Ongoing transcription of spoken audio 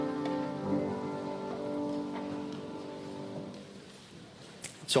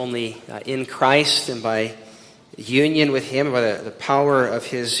It's only in Christ and by union with him, by the power of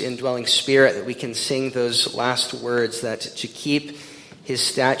his indwelling spirit, that we can sing those last words, that to keep his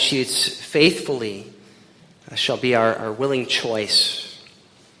statutes faithfully shall be our willing choice.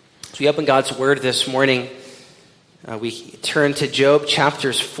 As we open God's word this morning, we turn to Job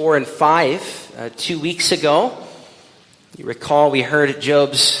chapters 4 and 5. 2 weeks ago, you recall we heard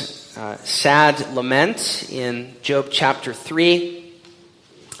Job's sad lament in Job chapter 3.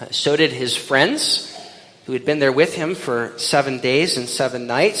 So did his friends, who had been there with him for 7 days and 7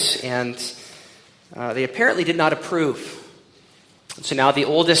 nights, and they apparently did not approve. So now the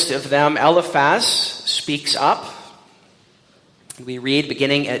oldest of them, Eliphaz, speaks up. We read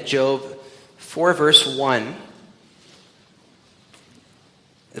beginning at Job 4 verse 1.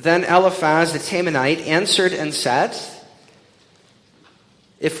 Then Eliphaz the Temanite answered and said,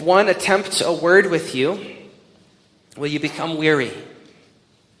 "If one attempts a word with you, will you become weary?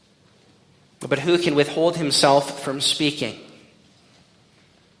 But who can withhold himself from speaking?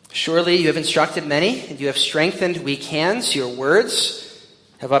 Surely you have instructed many, and you have strengthened weak hands. Your words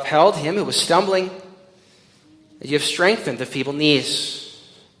have upheld him who was stumbling, and you have strengthened the feeble knees.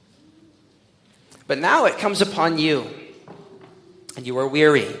 But now it comes upon you, and you are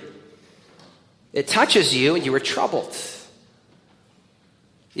weary. It touches you, and you are troubled.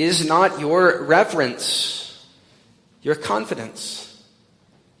 Is not your reverence your confidence,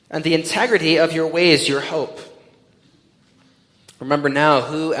 and the integrity of your ways your hope? Remember now,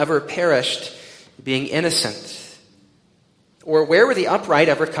 who ever perished being innocent? Or where were the upright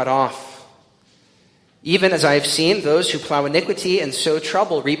ever cut off? Even as I have seen, those who plow iniquity and sow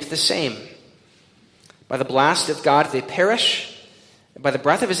trouble reap the same. By the blast of God they perish, and by the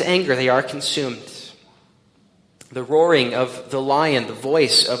breath of his anger they are consumed. The roaring of the lion, the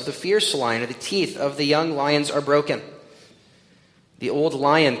voice of the fierce lion, and the teeth of the young lions are broken. The old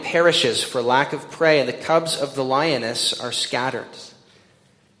lion perishes for lack of prey, and the cubs of the lioness are scattered."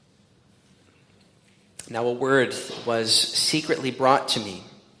 Now a word was secretly brought to me,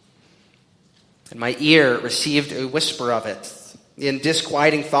 and my ear received a whisper of it. In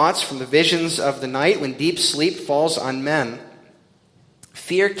disquieting thoughts from the visions of the night, when deep sleep falls on men,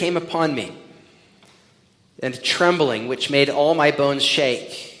 fear came upon me, and trembling which made all my bones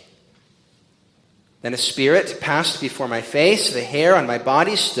shake. Then a spirit passed before my face. The hair on my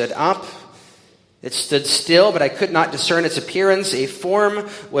body stood up. It stood still, but I could not discern its appearance. A form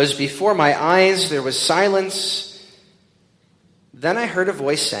was before my eyes. There was silence. Then I heard a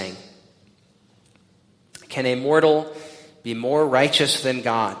voice saying, "Can a mortal be more righteous than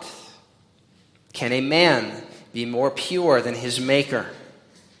God? Can a man be more pure than his Maker?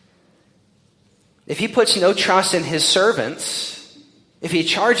 If he puts no trust in his servants, if he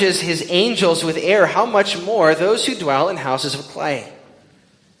charges his angels with error, how much more those who dwell in houses of clay,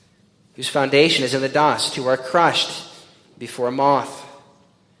 whose foundation is in the dust, who are crushed before a moth?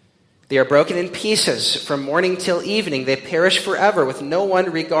 They are broken in pieces from morning till evening. They perish forever with no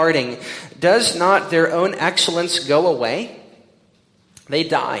one regarding. Does not their own excellence go away? They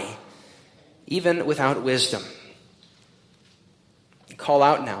die, even without wisdom. Call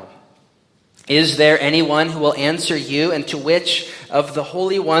out now. Is there anyone who will answer you? And to which of the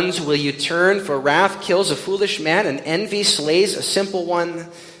holy ones will you turn? For wrath kills a foolish man, and envy slays a simple one.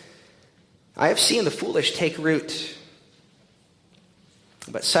 I have seen the foolish take root.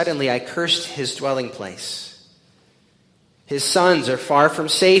 But suddenly I cursed his dwelling place. His sons are far from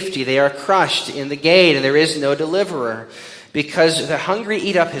safety. They are crushed in the gate, and there is no deliverer. Because the hungry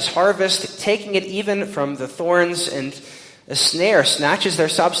eat up his harvest, taking it even from the thorns, and a snare snatches their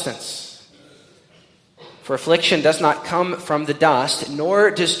substance. For affliction does not come from the dust,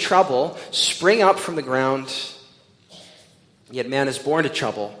 nor does trouble spring up from the ground. Yet man is born to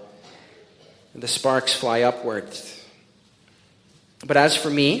trouble, and the sparks fly upward. But as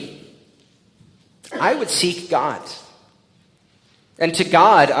for me, I would seek God, and to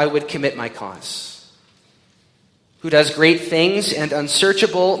God I would commit my cause, who does great things and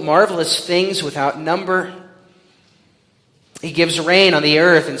unsearchable, marvelous things without number. He gives rain on the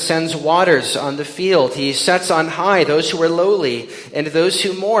earth and sends waters on the field. He sets on high those who are lowly, and those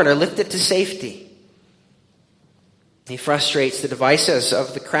who mourn are lifted to safety. He frustrates the devices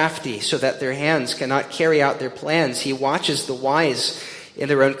of the crafty so that their hands cannot carry out their plans. He watches the wise in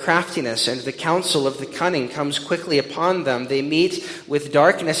their own craftiness, and the counsel of the cunning comes quickly upon them. They meet with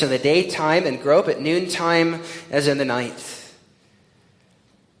darkness in the daytime and grope at noontime as in the night.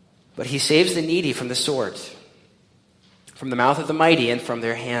 But he saves the needy from the sword, from the mouth of the mighty, and from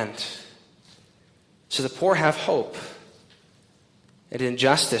their hand. So the poor have hope, and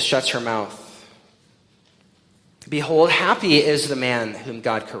injustice shuts her mouth. Behold, happy is the man whom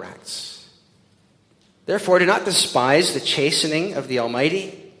God corrects. Therefore, do not despise the chastening of the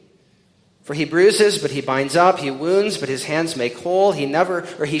Almighty. For he bruises, but he binds up. He wounds, but his hands make whole.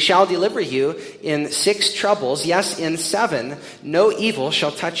 He shall deliver you in 6 troubles. Yes, in 7, no evil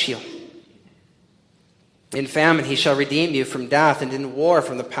shall touch you. In famine he shall redeem you from death, and in war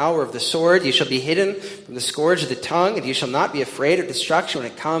from the power of the sword. You shall be hidden from the scourge of the tongue, and you shall not be afraid of destruction when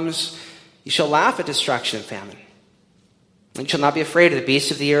it comes. You shall laugh at destruction and famine. And you shall not be afraid of the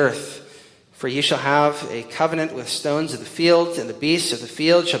beasts of the earth, for you shall have a covenant with stones of the field, and the beasts of the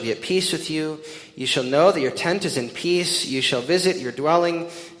field shall be at peace with you. You shall know that your tent is in peace. You shall visit your dwelling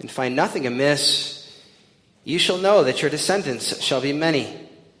and find nothing amiss. You shall know that your descendants shall be many,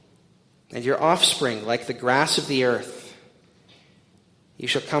 and your offspring like the grass of the earth. You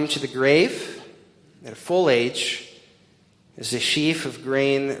shall come to the grave at a full age, as the sheaf of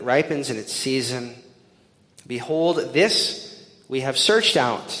grain ripens in its season. Behold, this we have searched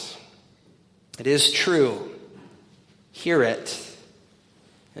out. It is true. Hear it,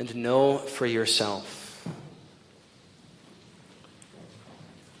 and know for yourself.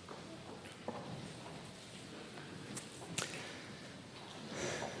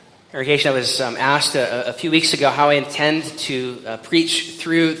 Congregation, I was asked a few weeks ago how I intend to preach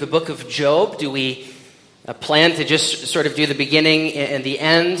through the book of Job. Do we plan to just sort of do the beginning and the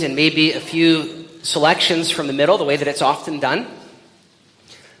end and maybe a few selections from the middle, the way that it's often done?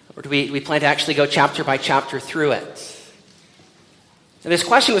 Or do we plan to actually go chapter by chapter through it? And this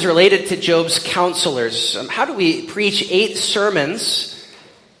question was related to Job's counselors. How do we preach 8 sermons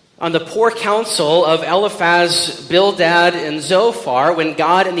on the poor counsel of Eliphaz, Bildad, and Zophar when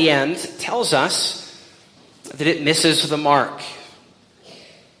God in the end tells us that it misses the mark?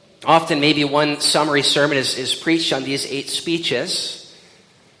 Often maybe one summary sermon is preached on these 8 speeches.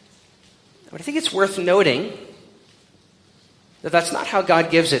 But I think it's worth noting that that's not how God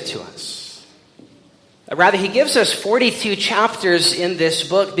gives it to us. Rather, he gives us 42 chapters in this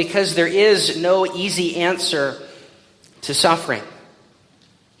book because there is no easy answer to suffering.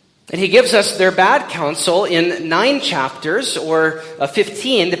 And he gives us their bad counsel in 9 chapters, or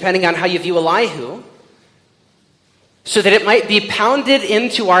 15, depending on how you view Elihu, so that it might be pounded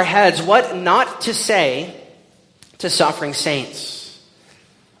into our heads what not to say to suffering saints.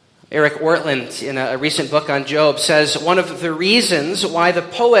 Eric Ortland, in a recent book on Job, says one of the reasons why the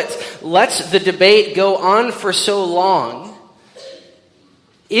poet lets the debate go on for so long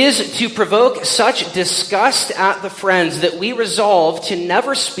is to provoke such disgust at the friends that we resolve to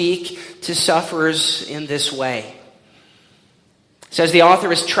never speak to sufferers in this way. Says the author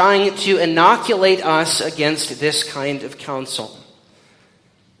is trying to inoculate us against this kind of counsel.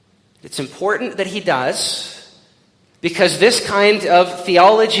 It's important that he does, because this kind of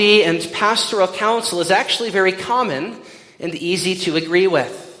theology and pastoral counsel is actually very common and easy to agree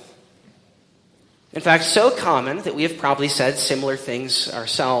with. In fact, so common that we have probably said similar things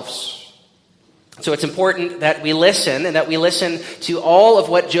ourselves. So it's important that we listen, and that we listen to all of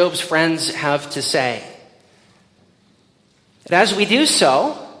what Job's friends have to say. And as we do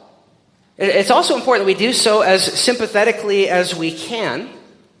so, it's also important that we do so as sympathetically as we can,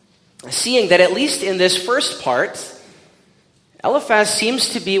 seeing that at least in this first part, Eliphaz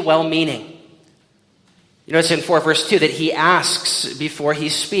seems to be well-meaning. You notice in 4 verse 2 that he asks before he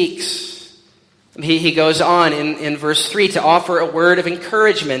speaks. He goes on in verse 3 to offer a word of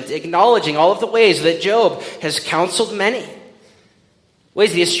encouragement, acknowledging all of the ways that Job has counseled many, ways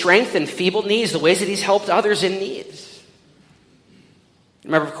that he has strengthened feeble knees, the ways that he's helped others in need.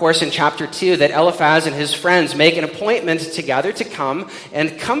 Remember, of course, in chapter 2 that Eliphaz and his friends make an appointment together to come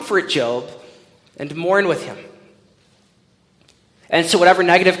and comfort Job and mourn with him. And so whatever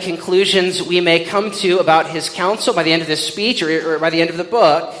negative conclusions we may come to about his counsel by the end of this speech or by the end of the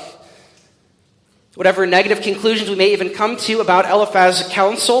book, whatever negative conclusions we may even come to about Eliphaz's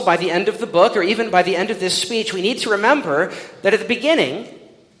counsel by the end of the book or even by the end of this speech, we need to remember that at the beginning,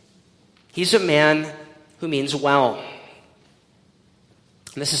 he's a man who means well.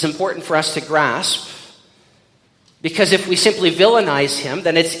 And this is important for us to grasp, because if we simply villainize him,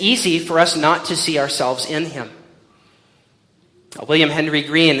 then it's easy for us not to see ourselves in him. William Henry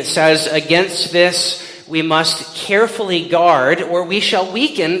Green says, against this we must carefully guard, or we shall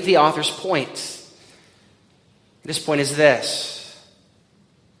weaken the author's point. This point is this,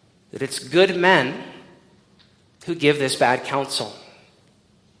 that it's good men who give this bad counsel.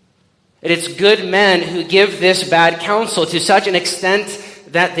 And it's good men who give this bad counsel to such an extent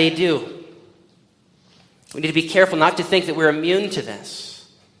that they do. We need to be careful not to think that we're immune to this,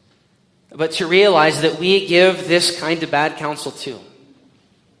 but to realize that we give this kind of bad counsel too.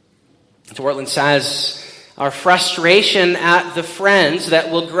 So Ortland says, Our frustration at the friends that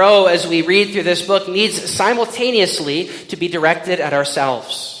will grow as we read through this book needs simultaneously to be directed at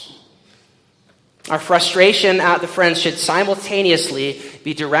ourselves. Our frustration at the friends should simultaneously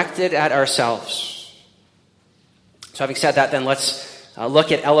be directed at ourselves. So having said that, then let's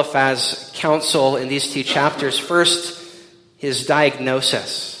look at Eliphaz's counsel in these two chapters. First, his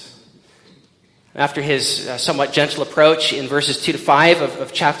diagnosis. After his somewhat gentle approach in verses 2 to 5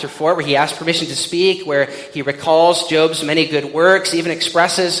 of chapter 4, where he asks permission to speak, where he recalls Job's many good works, even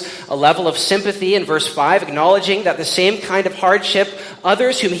expresses a level of sympathy in verse 5, acknowledging that the same kind of hardship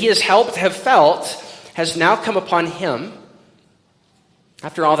others whom he has helped have felt has now come upon him.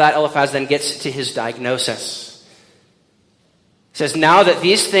 After all that, Eliphaz then gets to his diagnosis. He says, "Now that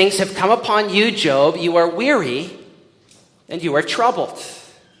these things have come upon you, Job, you are weary and you are troubled."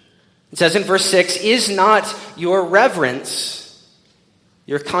 It says in verse 6, "Is not your reverence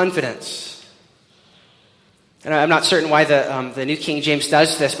your confidence?" And I'm not certain why the New King James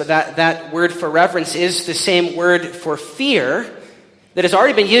does this, but that word for reverence is the same word for fear that has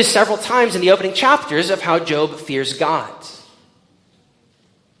already been used several times in the opening chapters of how Job fears God.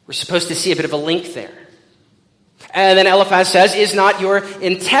 We're supposed to see a bit of a link there. And then Eliphaz says, "Is not your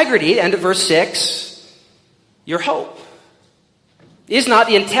integrity," end of verse 6, "your hope?" Is not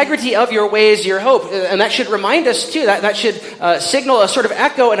the integrity of your ways your hope? And that should remind us too, that should signal a sort of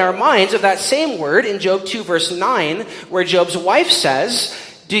echo in our minds of that same word in Job 2 verse 9, where Job's wife says,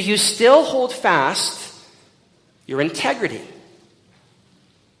 "Do you still hold fast your integrity?"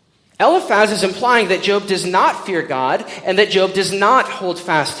 Eliphaz is implying that Job does not fear God and that Job does not hold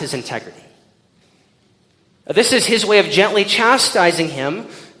fast his integrity. This is his way of gently chastising him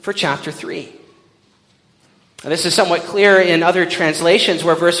for chapter 3. Now, this is somewhat clear in other translations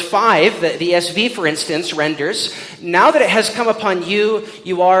where verse 5, the ESV for instance, renders, "Now that it has come upon you,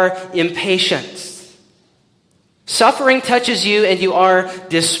 you are impatient. Suffering touches you and you are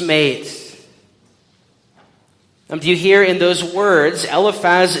dismayed." Do you hear in those words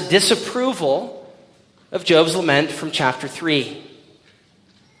Eliphaz's disapproval of Job's lament from chapter 3?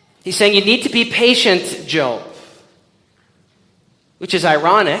 He's saying you need to be patient, Job. Which is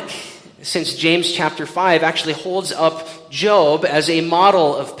ironic, since James chapter 5 actually holds up Job as a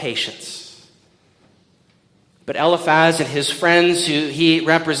model of patience. But Eliphaz and his friends who he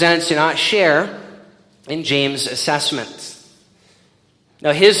represents do not share in James' assessment.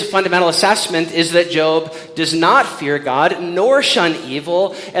 Now, his fundamental assessment is that Job does not fear God nor shun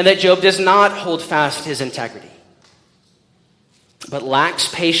evil, and that Job does not hold fast his integrity, but lacks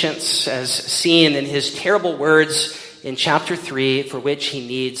patience as seen in his terrible words in chapter 3, for which he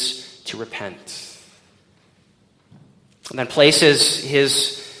needs to repent. And then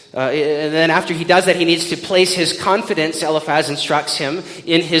and then after he does that, he needs to place his confidence, Eliphaz instructs him,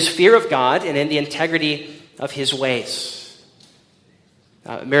 in his fear of God and in the integrity of his ways.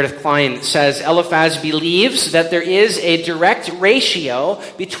 Meredith Klein says, Eliphaz believes that there is a direct ratio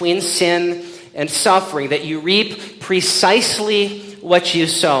between sin and suffering, that you reap precisely what you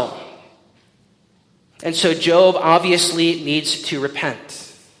sow. And so Job obviously needs to repent.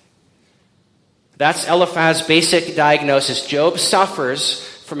 That's Eliphaz's basic diagnosis. Job suffers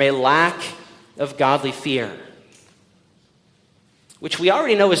from a lack of godly fear, which we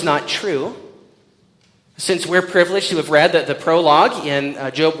already know is not true, since we're privileged to have read the prologue in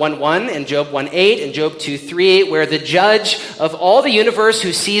Job 1:1 and Job 1:8 and Job 2:3, where the judge of all the universe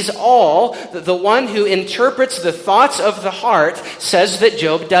who sees all, the one who interprets the thoughts of the heart, says that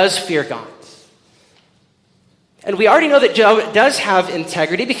Job does fear God. And we already know that Job does have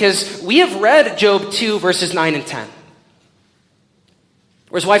integrity because we have read Job 2 verses 9 and 10.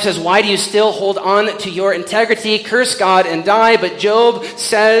 Where his wife says, "Why do you still hold on to your integrity? Curse God and die." But Job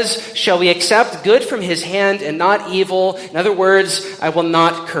says, "Shall we accept good from his hand and not evil?" In other words, I will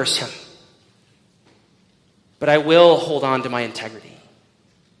not curse him, but I will hold on to my integrity.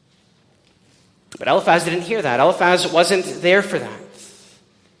 But Eliphaz didn't hear that. Eliphaz wasn't there for that.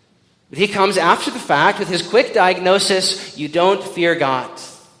 But he comes after the fact with his quick diagnosis, you don't fear God.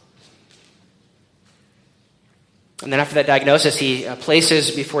 And then after that diagnosis, he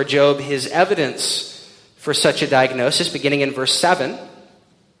places before Job his evidence for such a diagnosis, beginning in verse 7,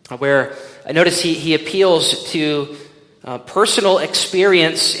 where I notice he appeals to personal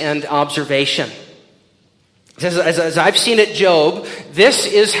experience and observation. He says, as I've seen it, Job, this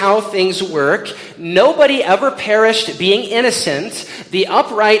is how things work. Nobody ever perished being innocent. The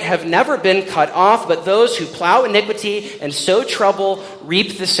upright have never been cut off, but those who plow iniquity and sow trouble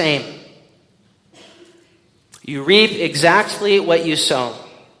reap the same. You reap exactly what you sow.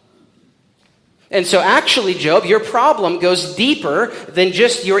 And so actually, Job, your problem goes deeper than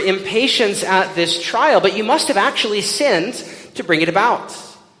just your impatience at this trial, but you must have actually sinned to bring it about.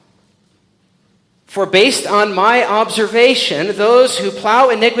 For based on my observation, those who plow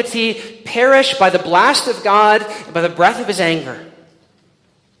iniquity perish by the blast of God and by the breath of his anger.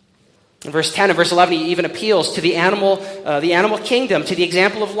 In verse 10 and verse 11, he even appeals to the animal kingdom, to the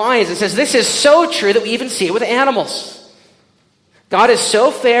example of lions, and says, this is so true that we even see it with animals. God is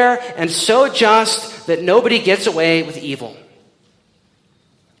so fair and so just that nobody gets away with evil.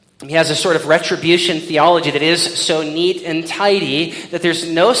 He has a sort of retribution theology that is so neat and tidy that there's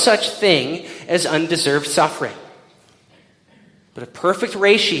no such thing as undeserved suffering, but a perfect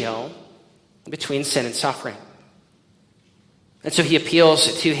ratio between sin and suffering. And so he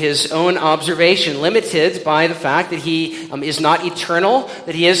appeals to his own observation, limited by the fact that he is not eternal,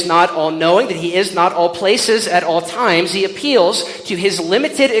 that he is not all-knowing, that he is not all places at all times. He appeals to his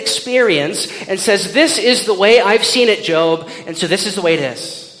limited experience and says, this is the way I've seen it, Job, and so this is the way it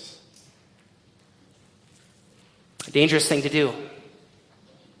is. A dangerous thing to do.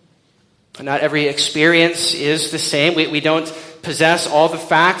 Not every experience is the same. We don't possess all the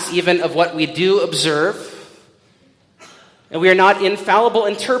facts, even of what we do observe. And we are not infallible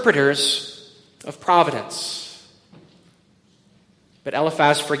interpreters of providence. But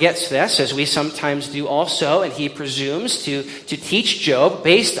Eliphaz forgets this, as we sometimes do also, and he presumes to teach Job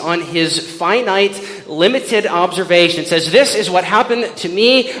based on his finite, limited observation. Says, this is what happened to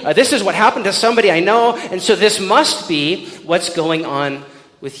me, this is what happened to somebody I know, and so this must be what's going on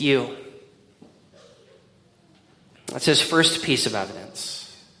with you. That's his first piece of evidence.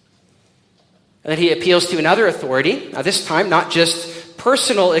 And then he appeals to another authority, now this time not just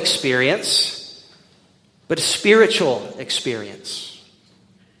personal experience, but a spiritual experience,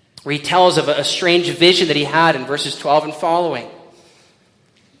 where he tells of a strange vision that he had in verses 12 and following,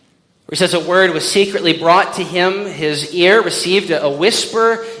 where he says a word was secretly brought to him, his ear received a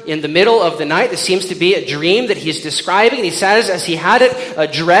whisper in the middle of the night. This seems to be a dream that he's describing. And he says, as he had it, a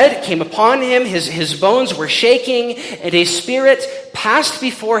dread came upon him, his bones were shaking, and a spirit passed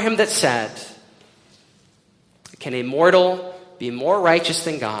before him that said, can a mortal be more righteous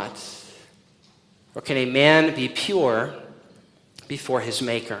than God? Or can a man be pure before his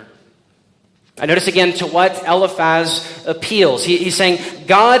maker? I notice again to what Eliphaz appeals. He's saying,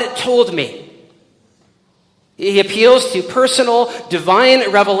 God told me. He appeals to personal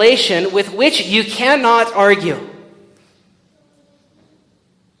divine revelation with which you cannot argue.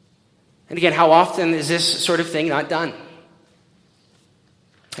 And again, how often is this sort of thing not done?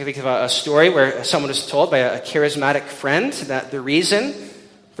 I think of a story where someone was told by a charismatic friend that the reason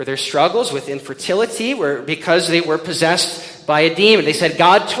for their struggles with infertility were because they were possessed by a demon. They said,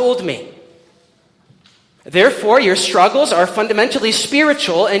 God told me. Therefore, your struggles are fundamentally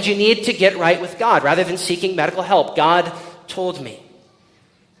spiritual and you need to get right with God rather than seeking medical help. God told me.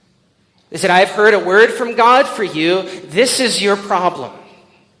 They said, I have heard a word from God for you. This is your problem.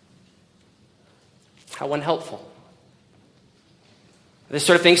 How unhelpful. This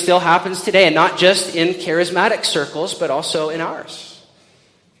sort of thing still happens today, and not just in charismatic circles, but also in ours.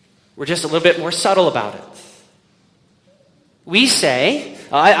 We're just a little bit more subtle about it. We say,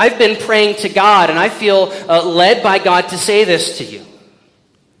 I've been praying to God, and I feel led by God to say this to you.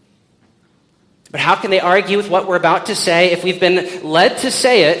 But how can they argue with what we're about to say if we've been led to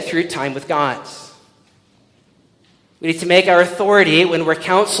say it through time with God? We need to make our authority when we're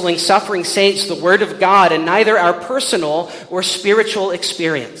counseling suffering saints the Word of God and neither our personal or spiritual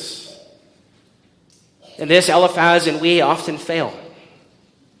experience. In this, Eliphaz and we often fail.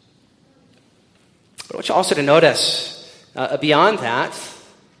 But I want you also to notice, beyond that,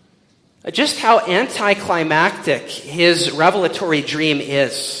 just how anticlimactic his revelatory dream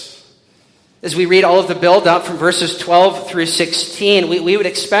is. As we read all of the build-up from verses 12 through 16, we would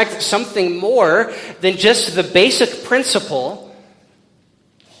expect something more than just the basic principle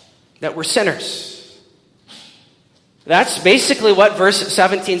that we're sinners. That's basically what verse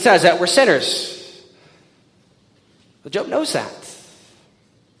 17 says, that we're sinners. Well, Job knows that.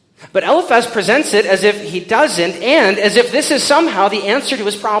 But Eliphaz presents it as if he doesn't, and as if this is somehow the answer to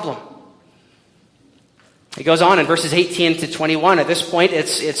his problem. He goes on in verses 18 to 21. At this point,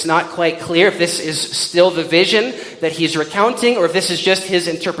 it's not quite clear if this is still the vision that he's recounting or if this is just his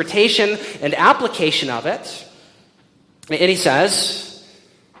interpretation and application of it. And he says,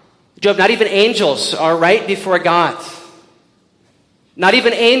 Job, not even angels are right before God. Not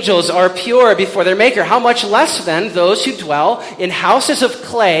even angels are pure before their Maker. How much less then those who dwell in houses of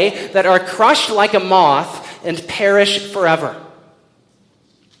clay that are crushed like a moth and perish forever.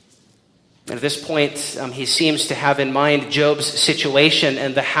 And at this point, he seems to have in mind Job's situation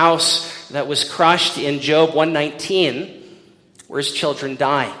and the house that was crushed in Job 119, where his children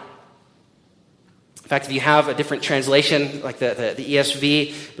die. In fact, if you have a different translation, like the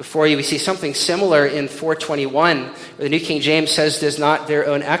ESV before you, we see something similar in 421, where the New King James says, "Does not their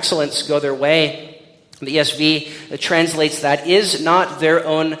own excellence go their way?" The ESV translates that, "Is not their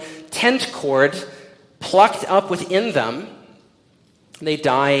own tent cord plucked up within them? They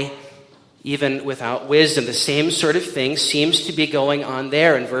die even without wisdom." The same sort of thing seems to be going on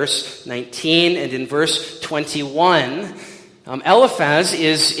there in verse 19 and in verse 21. Eliphaz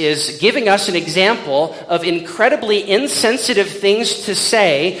is giving us an example of incredibly insensitive things to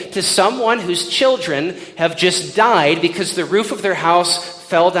say to someone whose children have just died because the roof of their house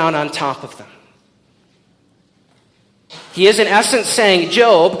fell down on top of them. He is in essence saying,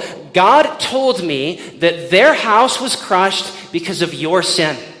 "Job, God told me that their house was crushed because of your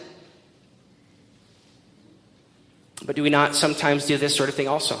sin." But do we not sometimes do this sort of thing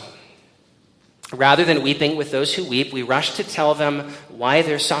also? Rather than weeping with those who weep, we rush to tell them why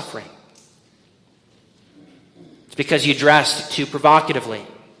they're suffering. It's because you dressed too provocatively.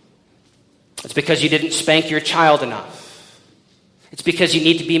 It's because you didn't spank your child enough. It's because you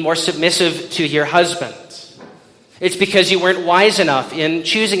need to be more submissive to your husband. It's because you weren't wise enough in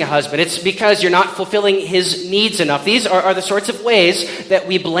choosing a husband. It's because you're not fulfilling his needs enough. These are the sorts of ways that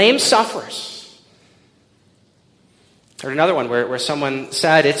we blame sufferers. I heard another one where someone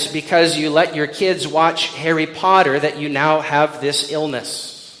said, "It's because you let your kids watch Harry Potter that you now have this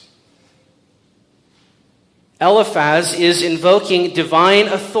illness." Eliphaz is invoking divine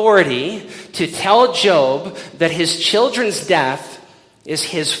authority to tell Job that his children's death is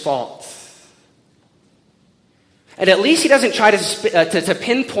his fault. And at least he doesn't try to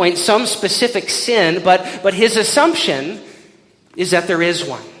pinpoint some specific sin, but his assumption is that there is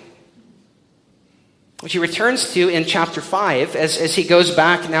one, which he returns to in chapter 5 as he goes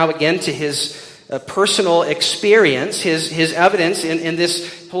back now again to his personal experience. His evidence in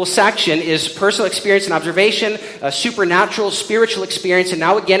this whole section is personal experience and observation, supernatural, spiritual experience, and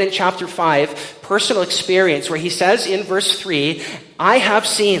now again in chapter 5, personal experience, where he says in verse 3, "I have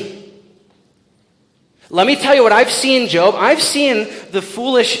seen." Let me tell you what I've seen, Job. I've seen the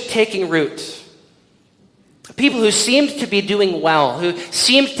foolish taking root. People who seemed to be doing well, who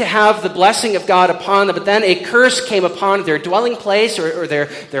seemed to have the blessing of God upon them, but then a curse came upon their dwelling place or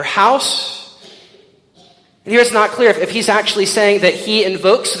their house. And here it's not clear if he's actually saying that he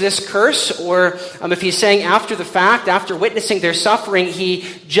invokes this curse, or if he's saying after the fact, after witnessing their suffering, he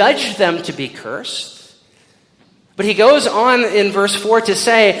judged them to be cursed. But he goes on in verse 4 to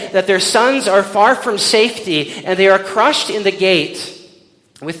say that their sons are far from safety, and they are crushed in the gate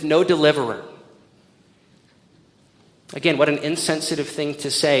with no deliverer. Again, what an insensitive thing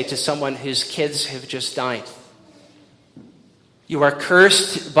to say to someone whose kids have just died. You are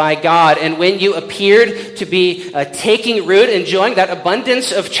cursed by God. And when you appeared to be taking root, enjoying that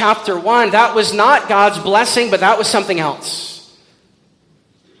abundance of chapter 1, that was not God's blessing, but that was something else.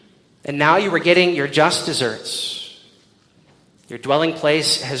 And now you were getting your just deserts. Your dwelling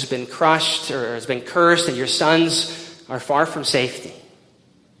place has been crushed or has been cursed, and your sons are far from safety.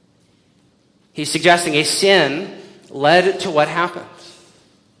 He's suggesting a sin led to what happened.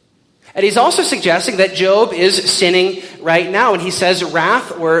 And he's also suggesting that Job is sinning right now. And he says,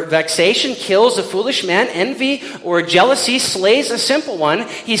 "Wrath or vexation kills a foolish man. Envy or jealousy slays a simple one."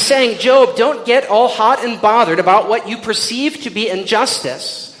 He's saying, Job, don't get all hot and bothered about what you perceive to be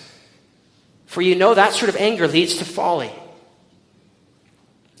injustice, for you know that sort of anger leads to folly.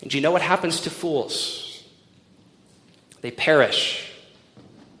 And you know what happens to fools? They perish.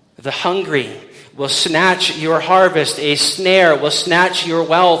 The hungry will snatch your harvest. A snare will snatch your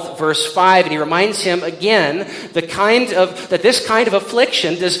wealth. Verse 5. And he reminds him again that this kind of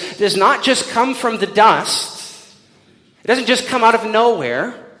affliction does not just come from the dust. It doesn't just come out of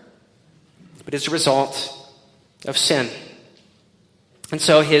nowhere, but is a result of sin. And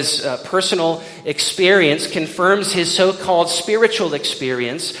so his personal experience confirms his so-called spiritual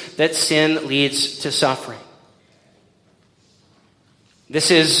experience that sin leads to suffering. This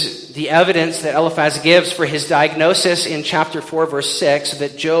is the evidence that Eliphaz gives for his diagnosis in chapter 4, verse 6,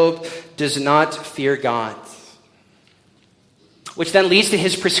 that Job does not fear God. Which then leads to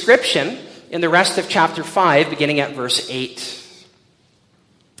his prescription in the rest of chapter 5, beginning at verse 8.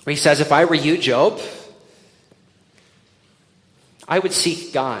 Where he says, "If I were you, Job, I would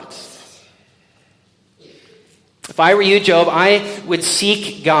seek God." If I were you, Job, I would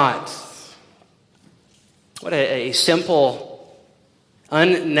seek God. What a simple,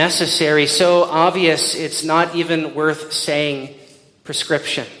 unnecessary, so obvious it's not even worth saying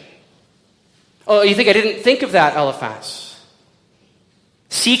prescription. Oh, you think I didn't think of that, Eliphaz?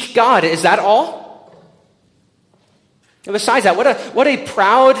 Seek God. Is that all? And besides that, what a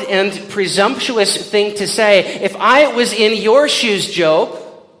proud and presumptuous thing to say. If I was in your shoes, Job,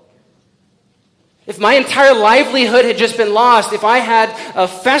 if my entire livelihood had just been lost, if I had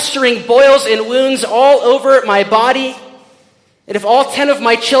festering boils and wounds all over my body, and if all 10 of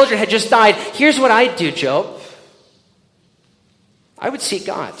my children had just died, here's what I'd do, Job. I would seek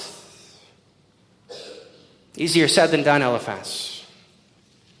God. Easier said than done, Eliphaz.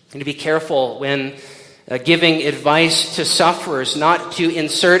 And to be careful when giving advice to sufferers, not to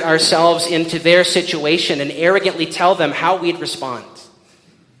insert ourselves into their situation and arrogantly tell them how we'd respond.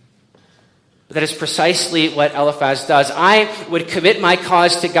 But that is precisely what Eliphaz does. I would commit my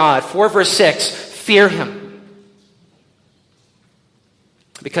cause to God. 4 verse 6, fear him.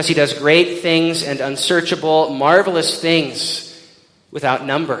 Because he does great things and unsearchable, marvelous things without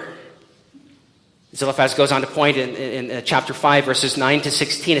number. As Eliphaz goes on to point in chapter 5, verses 9 to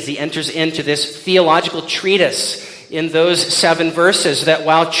 16, as he enters into this theological treatise in those 7 verses, that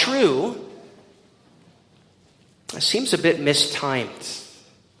while true, seems a bit mistimed.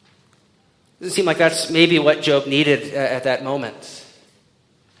 Doesn't seem like that's maybe what Job needed at that moment.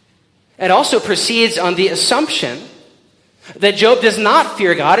 It also proceeds on the assumption that Job does not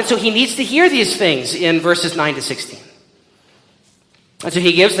fear God, and so he needs to hear these things in verses 9 to 16. And so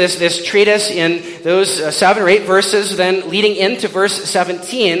he gives this treatise in those 7 or 8 verses, then leading into verse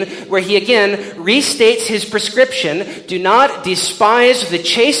 17, where he again restates his prescription: do not despise the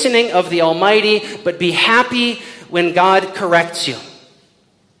chastening of the Almighty, but be happy when God corrects you.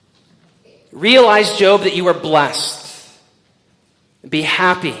 Realize, Job, that you are blessed. Be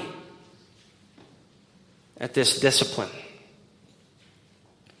happy at this discipline.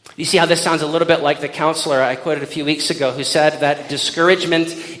 You see how this sounds a little bit like the counselor I quoted a few weeks ago who said that discouragement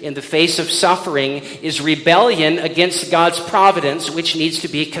in the face of suffering is rebellion against God's providence, which needs to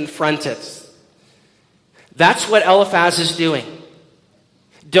be confronted. That's what Eliphaz is doing.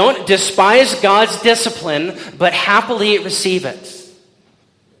 Don't despise God's discipline, but happily receive it.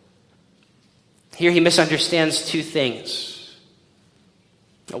 Here he misunderstands 2 things.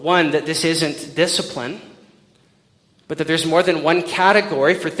 One, that this isn't discipline, but that there's more than one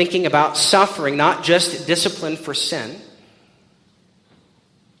category for thinking about suffering, not just discipline for sin.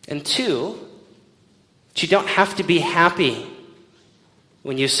 And 2, that you don't have to be happy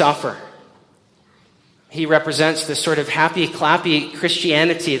when you suffer. He represents this sort of happy-clappy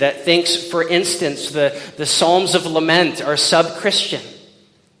Christianity that thinks, for instance, the Psalms of Lament are sub-Christian,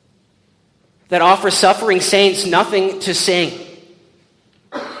 that offer suffering saints nothing to sing.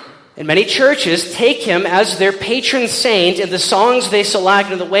 And many churches take him as their patron saint in the songs they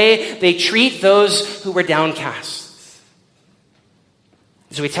select and the way they treat those who were downcast.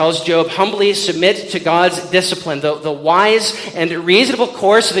 So he tells Job, humbly submit to God's discipline. The wise and reasonable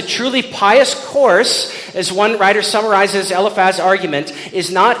course, the truly pious course, as one writer summarizes Eliphaz's argument,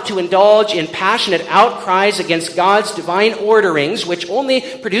 is not to indulge in passionate outcries against God's divine orderings, which only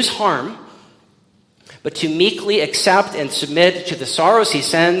produce harm, but to meekly accept and submit to the sorrows he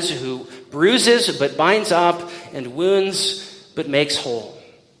sends, who bruises but binds up, and wounds but makes whole.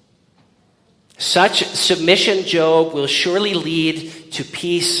 Such submission, Job, will surely lead to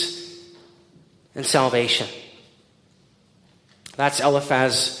peace and salvation. That's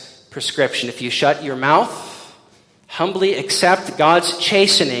Eliphaz's prescription. If you shut your mouth, humbly accept God's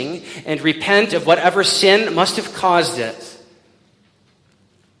chastening, and repent of whatever sin must have caused it,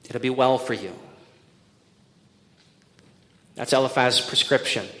 it'll be well for you. That's Eliphaz's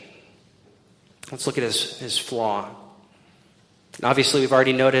prescription. Let's look at his flaw. And obviously, we've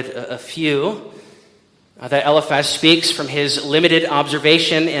already noted a few. That Eliphaz speaks from his limited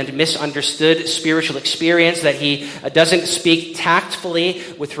observation and misunderstood spiritual experience, that he doesn't speak tactfully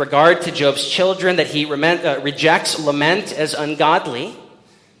with regard to Job's children, that he rejects lament as ungodly.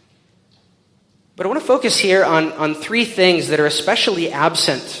 But I want to focus here on 3 things that are especially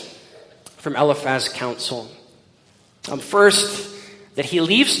absent from Eliphaz's counsel. First, that he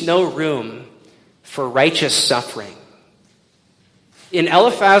leaves no room for righteous suffering. In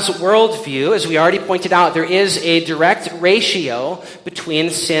Eliphaz's worldview, as we already pointed out, there is a direct ratio between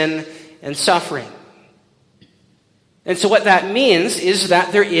sin and suffering. And so what that means is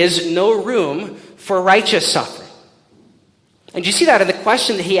that there is no room for righteous suffering. And you see that in the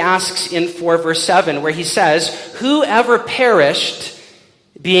question that he asks in 4 verse 7, where he says, "Who ever perished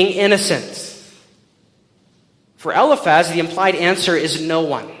being innocent?" For Eliphaz, the implied answer is no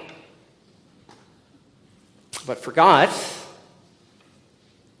one. But for God,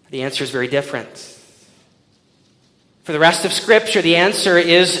 the answer is very different. For the rest of Scripture, the answer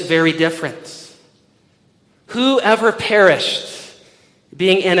is very different. Who ever perished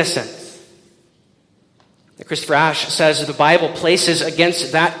being innocent. Christopher Ash says the Bible places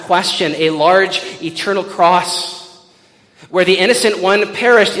against that question a large eternal cross, where the innocent one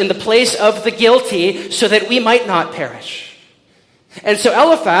perished in the place of the guilty so that we might not perish. And so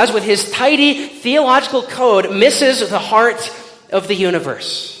Eliphaz, with his tidy theological code, misses the heart of the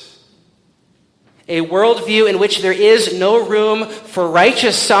universe. A worldview in which there is no room for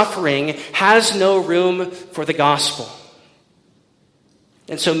righteous suffering has no room for the gospel.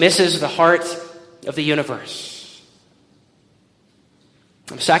 And so misses the heart of the universe.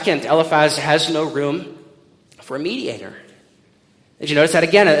 Second, Eliphaz has no room for a mediator. Did you notice that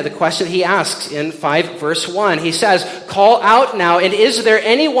again? The question he asks in 5 verse 1. He says, "Call out now, and is there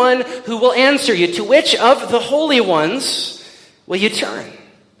anyone who will answer you? To which of the holy ones will you turn?"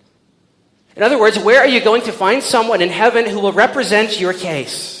 In other words, where are you going to find someone in heaven who will represent your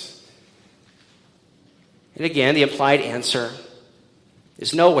case? And again, the implied answer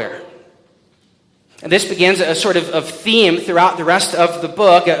is nowhere. And this begins a sort of theme throughout the rest of the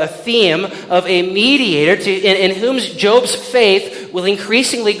book, a theme of a mediator in whom Job's faith will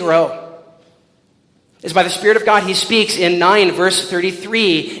increasingly grow. As by the Spirit of God he speaks in 9 verse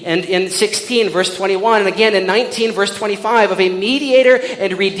 33 and in 16 verse 21 and again in 19 verse 25 of a mediator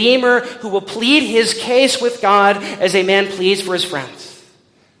and redeemer who will plead his case with God as a man pleads for his friends.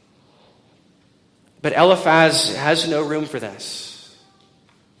 But Eliphaz has no room for this.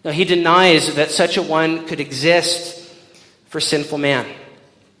 Now, he denies that such a one could exist for sinful man.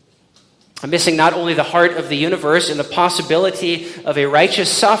 Missing not only the heart of the universe and the possibility of a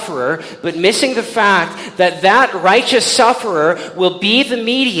righteous sufferer, but missing the fact that that righteous sufferer will be the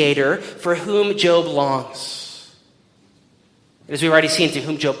mediator for whom Job longs. As we've already seen, to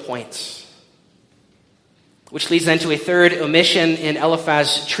whom Job points. Which leads then to a third omission in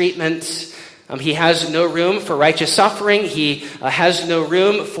Eliphaz's treatment. He has no room for righteous suffering. He has no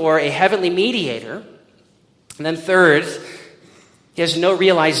room for a heavenly mediator. And then third, he has no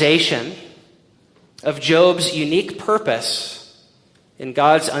realization of Job's unique purpose in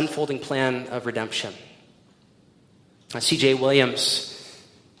God's unfolding plan of redemption. C.J. Williams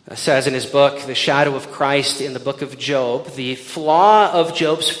says in his book, The Shadow of Christ, in the book of Job, the flaw of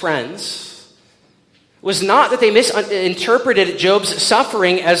Job's friends was not that they misinterpreted Job's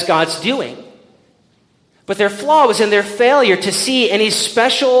suffering as God's doing, but their flaw was in their failure to see any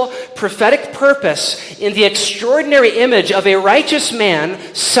special prophetic purpose in the extraordinary image of a righteous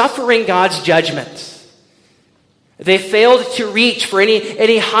man suffering God's judgment. They failed to reach for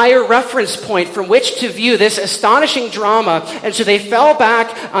any higher reference point from which to view this astonishing drama, and so they fell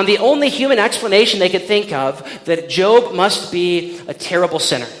back on the only human explanation they could think of, that Job must be a terrible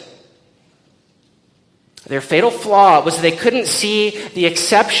sinner. Their fatal flaw was that they couldn't see the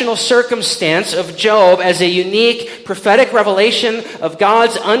exceptional circumstance of Job as a unique prophetic revelation of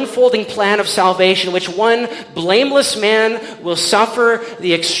God's unfolding plan of salvation, in which one blameless man will suffer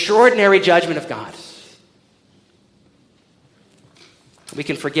the extraordinary judgment of God. We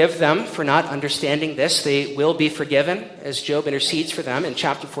can forgive them for not understanding this. They will be forgiven as Job intercedes for them in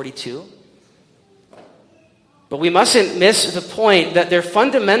chapter 42. But we mustn't miss the point that their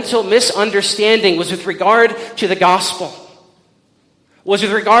fundamental misunderstanding was with regard to the gospel, was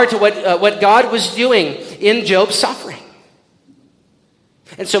with regard to what God was doing in Job's suffering.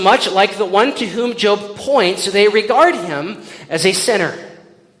 And so much like the one to whom Job points, they regard him as a sinner.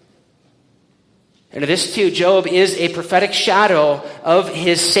 And this too, Job is a prophetic shadow of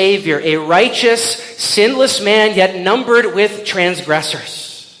his Savior, a righteous, sinless man, yet numbered with transgressors.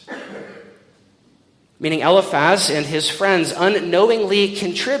 Meaning Eliphaz and his friends unknowingly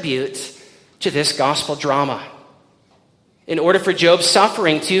contribute to this gospel drama. In order for Job's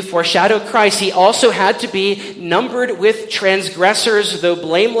suffering to foreshadow Christ, he also had to be numbered with transgressors, though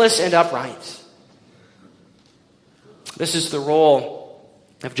blameless and upright. This is the role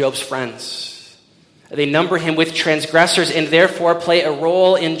of Job's friends. They number him with transgressors and therefore play a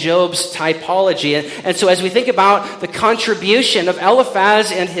role in Job's typology. And so as we think about the contribution of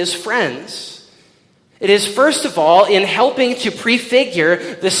Eliphaz and his friends, it is first of all in helping to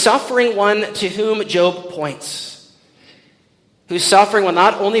prefigure the suffering one to whom Job points, whose suffering will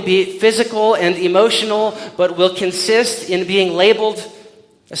not only be physical and emotional, but will consist in being labeled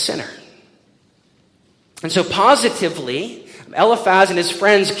a sinner. And so positively, Eliphaz and his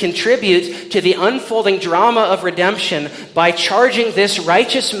friends contribute to the unfolding drama of redemption by charging this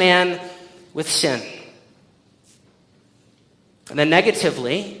righteous man with sin. And then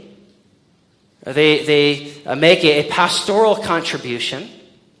negatively, they make a pastoral contribution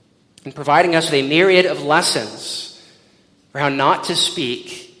in providing us with a myriad of lessons for how not to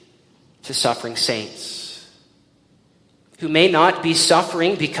speak to suffering saints. who may not be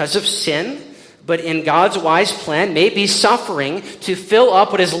suffering because of sin, but in God's wise plan may be suffering to fill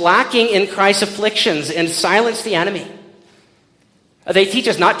up what is lacking in Christ's afflictions and silence the enemy. They teach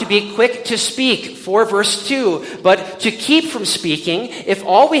us not to be quick to speak, 4 verse 2, but to keep from speaking if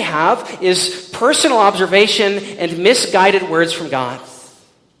all we have is personal observation and misguided words from God.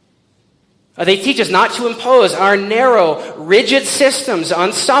 They teach us not to impose our narrow, rigid systems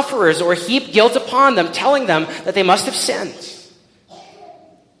on sufferers or heap guilt upon them, telling them that they must have sinned.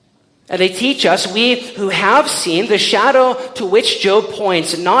 And they teach us, we who have seen the shadow to which Job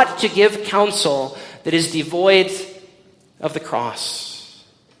points, not to give counsel that is devoid of the cross.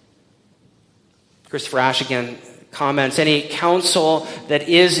 Christopher Ash again comments, any counsel that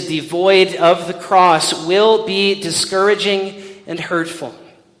is devoid of the cross will be discouraging and hurtful.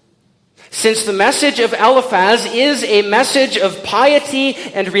 Since the message of Eliphaz is a message of piety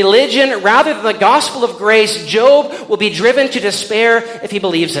and religion rather than the gospel of grace, Job will be driven to despair if he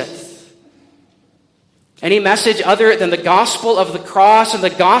believes it. Any message other than the gospel of the cross and the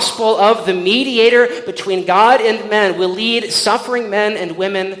gospel of the mediator between God and men will lead suffering men and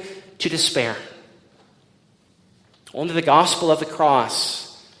women to despair. Only the gospel of the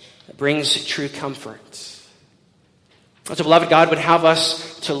cross brings true comfort. So, beloved, God would have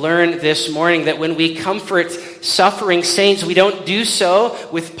us to learn this morning that when we comfort suffering saints, we don't do so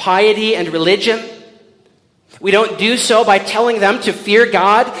with piety and religion. We don't do so by telling them to fear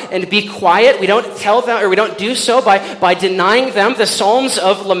God and be quiet. We don't tell them, or we don't do so by denying them the psalms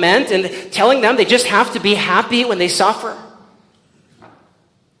of lament and telling them they just have to be happy when they suffer.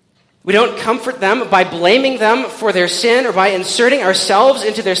 We don't comfort them by blaming them for their sin or by inserting ourselves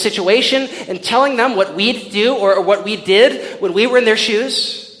into their situation and telling them what we'd do or what we did when we were in their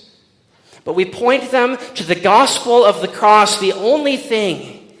shoes. But we point them to the gospel of the cross, the only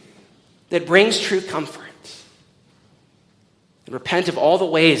thing that brings true comfort. And repent of all the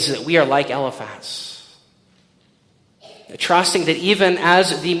ways that we are like Eliphaz. Trusting that even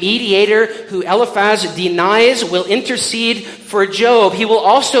as the mediator who Eliphaz denies will intercede for Job, he will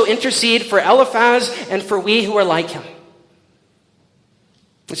also intercede for Eliphaz and for we who are like him.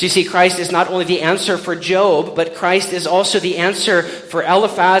 As you see, Christ is not only the answer for Job, but Christ is also the answer for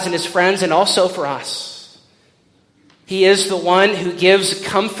Eliphaz and his friends and also for us. He is the one who gives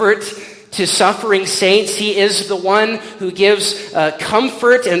comfort to suffering saints. He is the one who gives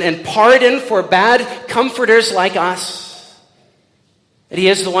comfort and pardon for bad comforters like us. And he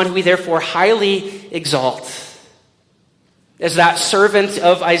is the one who we therefore highly exalt. As that servant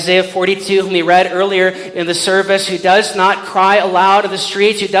of Isaiah 42, whom we read earlier in the service, who does not cry aloud in the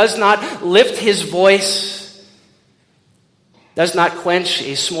streets, who does not lift his voice, does not quench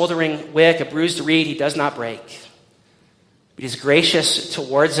a smoldering wick, a bruised reed he does not break. But he is gracious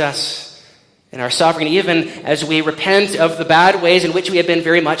towards us in our suffering. Even as we repent of the bad ways in which we have been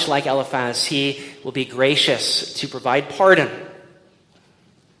very much like Eliphaz, he will be gracious to provide pardon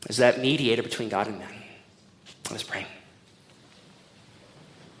as that mediator between God and men. Let's pray.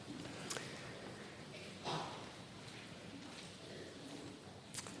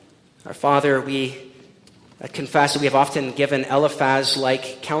 Our Father, we confess that we have often given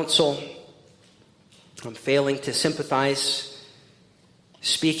Eliphaz-like counsel, failing to sympathize,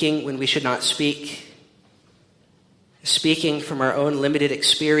 speaking when we should not speak, speaking from our own limited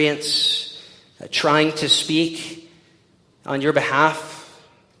experience, trying to speak on your behalf.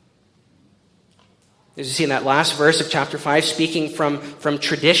 As you see in that last verse of chapter 5, speaking from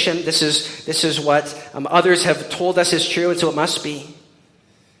tradition, this is what others have told us is true, and so it must be.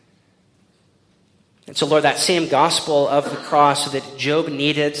 And so, Lord, that same gospel of the cross that Job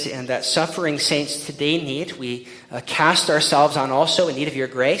needed and that suffering saints today need, we cast ourselves on also in need of your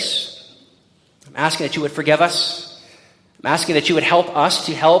grace. I'm asking that you would forgive us. I'm asking that you would help us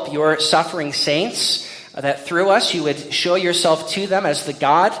to help your suffering saints, that through us you would show yourself to them as the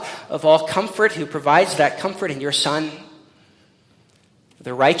God of all comfort who provides that comfort in your Son,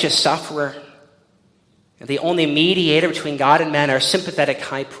 the righteous sufferer, and the only mediator between God and men, our sympathetic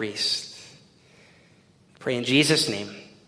high priest. Pray in Jesus' name.